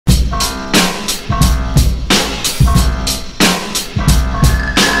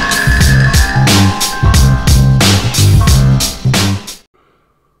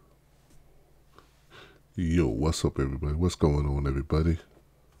Yo, what's up, everybody? What's going on, everybody?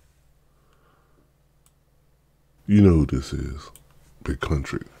 You know who this is, Big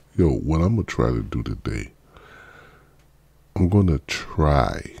Country. Yo, what I'm gonna try to do today, I'm gonna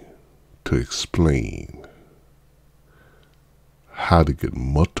try to explain how to get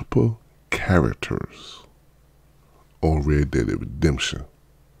multiple characters on Red Dead Redemption.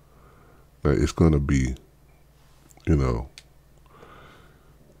 Now, it's gonna be, you know,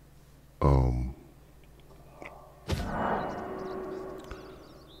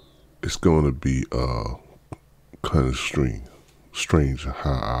 it's gonna be kind of strange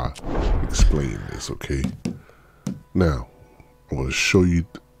how I explain this. Okay, now I'm gonna show you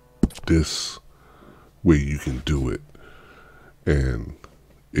this way you can do it, and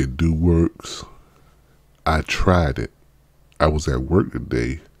it do works. I tried it. I was at work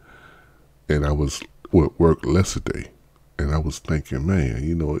today, and I was at work yesterday, and I was thinking,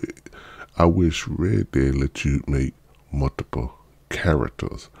 man, I wish Red Dead let you make multiple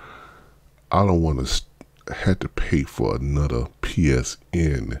characters. I don't want to have to pay for another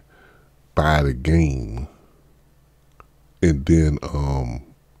PSN, buy the game, and then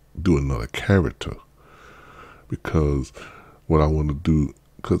do another character, because what I want to do,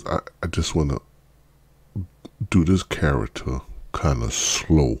 because I just want to do this character kind of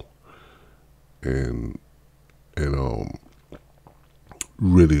slow and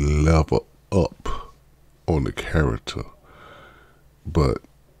really level up on the character. But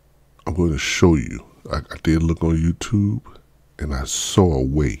I'm going to show you. I did look on YouTube, and I saw a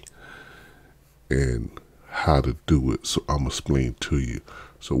way and how to do it. So I'm gonna explain to you.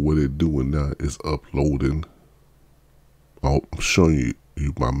 So what it's doing now is uploading. I'm showing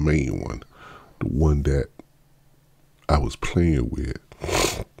you my main one, the one that I was playing with.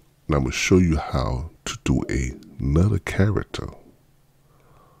 And I'm gonna show you how to do another character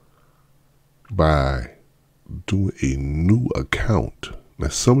by doing a new account. Now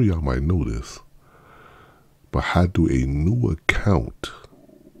some of y'all might know this, but how to do a new account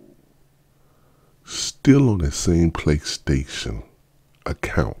still on the same PlayStation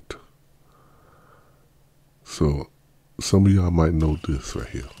account. So some of y'all might know this right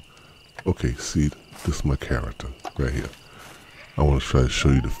here. Okay, see, this is my character right here. I want to try to show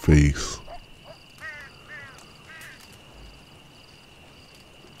you the face.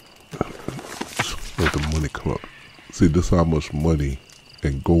 Let the money come up. See, this is how much money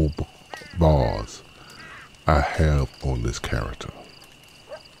and gold bars I have on this character.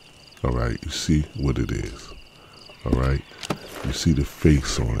 All right, you see what it is. All right, you see the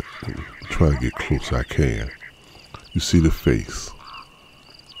face on it. I'm trying to get close I can. You see the face.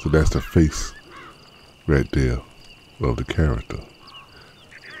 So that's the face right there of the character.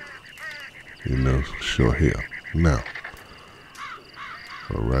 Short hair. Now,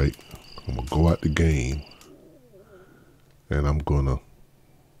 all right, I'm gonna go out the game, and I'm gonna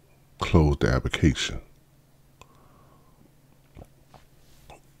close the application.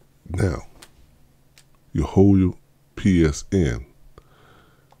 Now, you hold your PSN,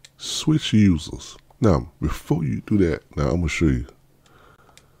 switch users. Now, before you do that, now I'm gonna show you.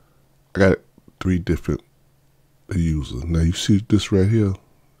 I got 3 different users. Now you see this right here,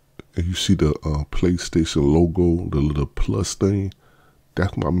 and you see the PlayStation logo, the little plus thing.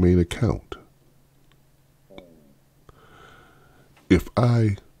 That's my main account.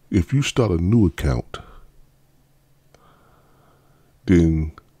 If you start a new account,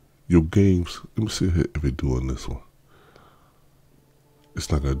 then your games, let me see if it's doing this one.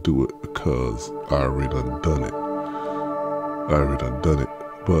 It's not gonna do it because I already done it.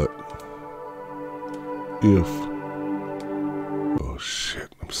 But oh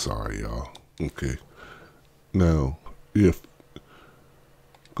shit, I'm sorry, y'all. Okay. Now,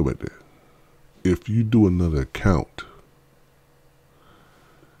 go back there. If you do another account,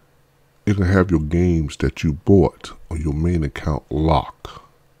 it'll have your games that you bought on your main account lock.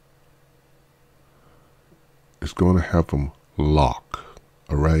 It's going to have them lock.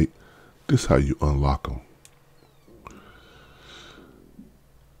 All right. This is how you unlock them.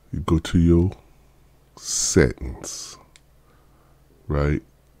 You go to your settings, right?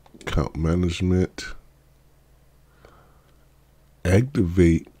 Account management.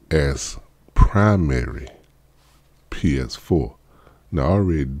 Activate as primary PS4. Now I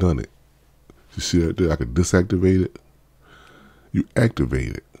already done it. You see that there? I can disactivate it. You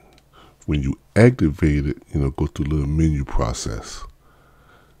activate it. When you activate it, go through the little menu process.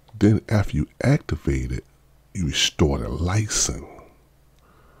 Then after you activate it, you restore the license.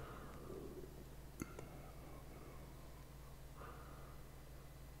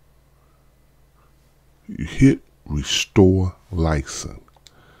 You hit restore license.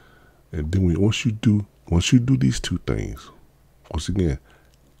 And then once you do once you do these two things, once again,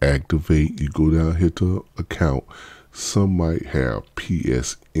 activate, you go down here to account. Some might have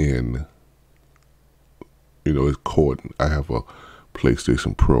PSN. You know, it's called, I have a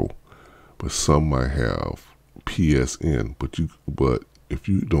PlayStation Pro, but some might have PSN. But if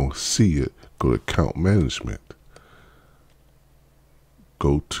you don't see it, go to account management.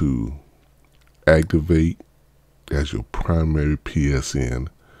 Go to activate as your primary PSN,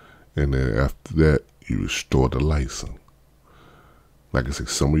 and then after that, you restore the license. Like I said,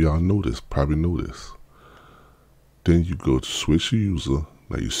 some of y'all know this, probably know this. Then you go to switch user.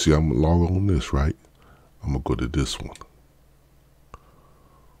 Now you see I'm logged on this, right? I'm gonna go to this one.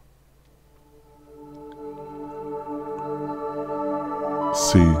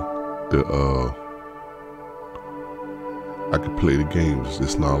 See I can play the games.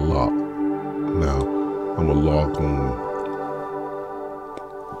 It's not locked. Now I'm gonna log on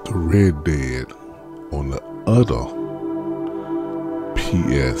the Red Dead on the other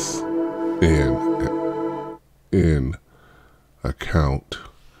PSN account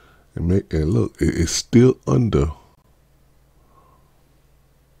and look, it's still under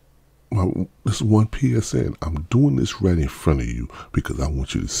this one PSN. I'm doing this right in front of you because I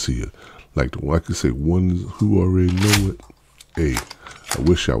want you to see it. Like the one I can say, ones who already know it. Hey, I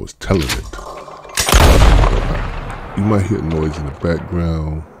wish I was telling it. You might hear noise in the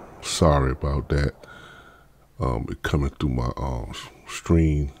background. Sorry about that. It coming through my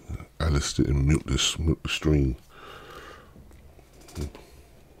stream. I just didn't mute the stream.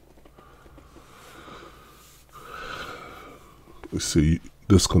 Let's see.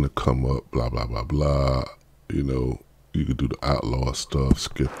 This gonna come up. Blah blah blah blah. You know, you can do the outlaw stuff.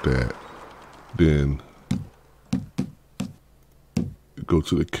 Skip that. Then go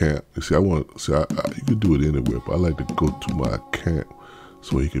to the camp. You see, you can do it anywhere, but I like to go to my camp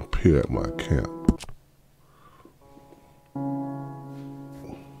so you can pair at my camp.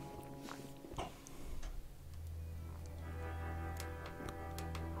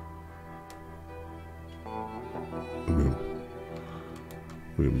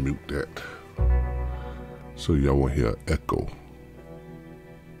 We'll mute that so y'all won't hear an echo.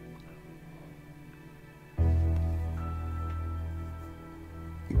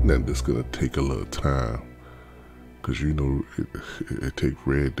 Now this is gonna take a little time because you know it takes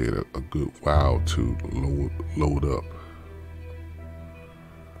Red Dead a good while to load up.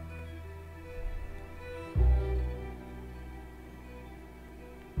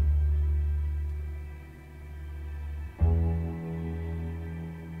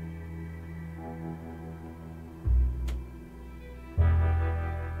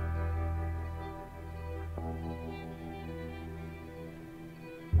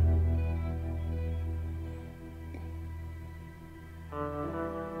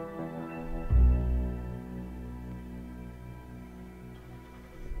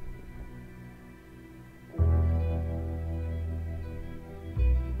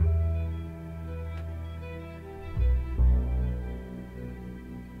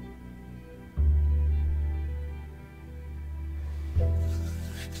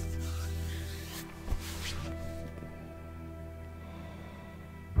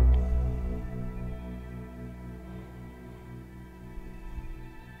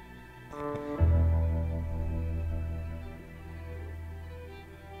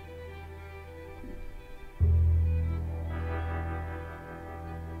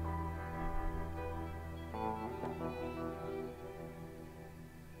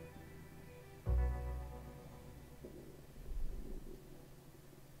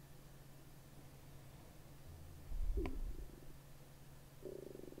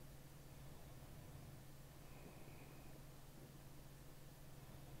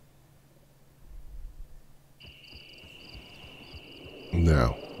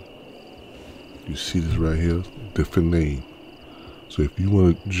 Now, you see this right here, different name. So if you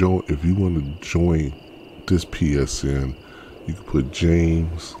want to join, this PSN, you can put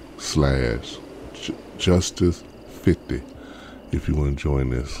James/Justice50 if you want to join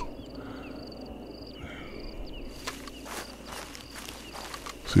this.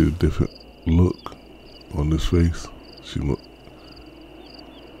 See the different look on this face? See, look,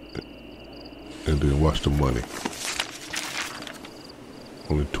 and then watch the money.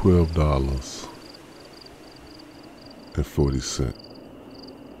 Only $12.40.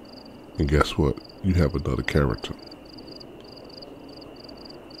 And guess what? You have another character.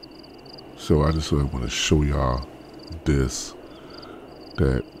 So I just want to show y'all this,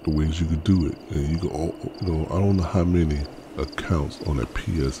 that the ways you can do it. And you can, you know, I don't know how many accounts on a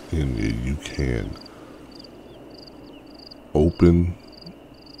PSN you can open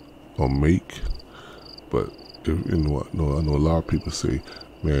or make, But I know a lot of people say,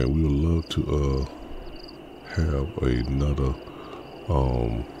 man, we would love to have another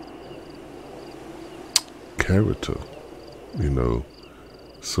character, you know.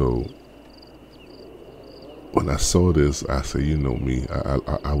 So when I saw this, I said, you know me,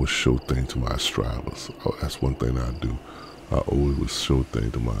 I would show things to my subscribers. That's one thing I do. I always would show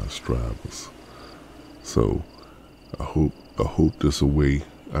things to my subscribers. So I hope there's a way.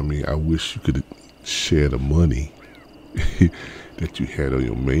 I mean, I wish you could share the money that you had on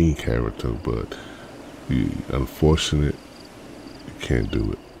your main character, but unfortunate, you can't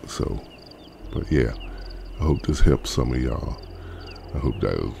do it. So, but yeah, I hope this helps some of y'all. I hope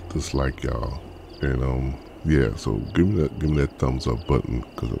that this like y'all, and yeah. So give me that thumbs up button,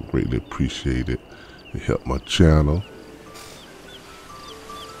 because I greatly appreciate it. It helped my channel.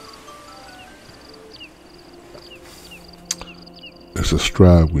 And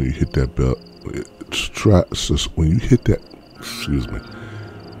subscribe when you hit that bell. When you hit that, excuse me,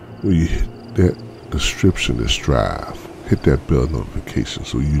 when you hit that description, that strive, hit that bell notification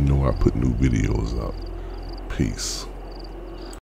so you know I put new videos up. Peace.